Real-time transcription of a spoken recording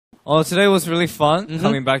Oh, today was really fun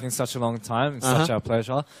coming back in such a long time. It's such a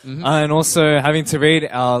pleasure. And also having to read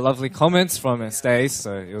our lovely comments from stays,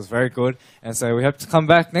 so it was very good. And so we hope to come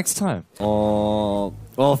back next time. Oh,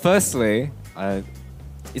 well, firstly,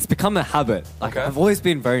 it's become a habit. Like I've always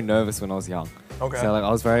been very nervous when I was young. So like I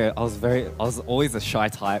was always a shy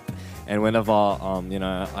type. And whenever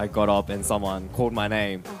I got up and someone called my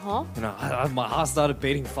name, my heart started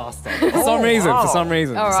beating faster for some reason.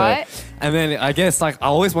 All right. So, and then I guess like I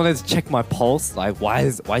always wanted to check my pulse, like why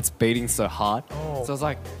it's beating so hard. So I was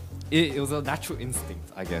like, it was a natural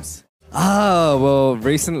instinct, I guess. Well,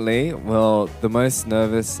 recently, the most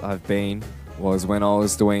nervous I've been was when I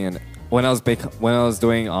was doing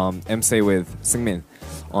MC with Singmin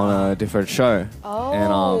on a different show.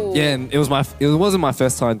 And it wasn't my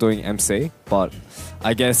first time doing MC, but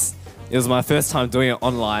I guess it was my first time doing it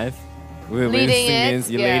on live with Singmin.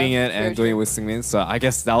 Leading it and doing it with Singmin. So I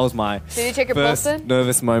guess that was my first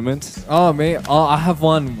nervous moment. Me? I have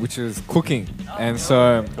one which is cooking. And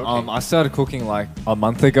so I started cooking like a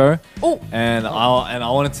month ago. And I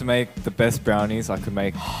wanted to make the best brownies I could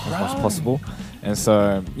make as much as possible. And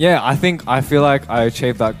so I feel like I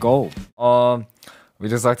achieved that goal. We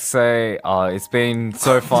just like to say it's been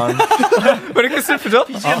so fun.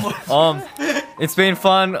 It's been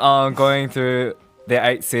fun going through the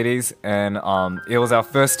 8 cities, and it was our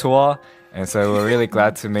first tour, and so we're really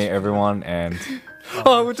glad to meet everyone, and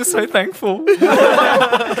we're just so thankful. Just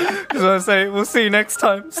want to say we'll see you next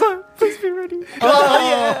time, so please be ready.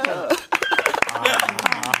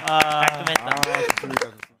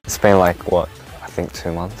 It's been like what, I think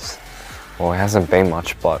 2 months. Well, it hasn't been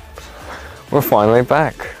much, but we're finally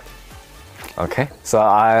back. Okay, so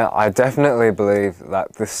I definitely believe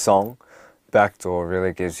that this song, Backdoor,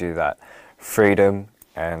 really gives you that freedom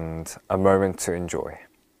and a moment to enjoy.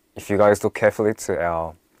 If you guys look carefully to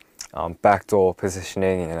our backdoor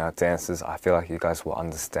positioning and our dances, I feel like you guys will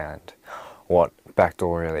understand what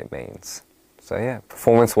backdoor really means. So yeah,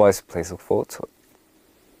 performance-wise, please look forward to it.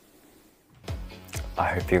 I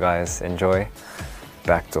hope you guys enjoy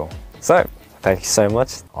Backdoor. So, thank you so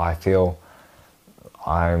much. I feel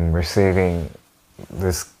I'm receiving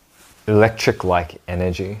this electric-like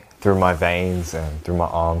energy through my veins and through my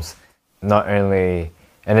arms. Not only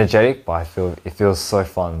energetic, but it feels so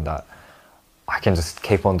fun that I can just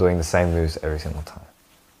keep on doing the same moves every single time.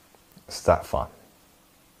 It's that fun.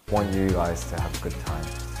 I want you guys to have a good time.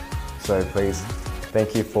 So please,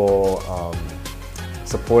 thank you for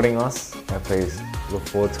supporting us, and please look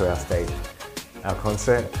forward to our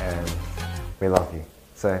concert, and we love you.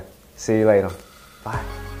 So see you later. Bye.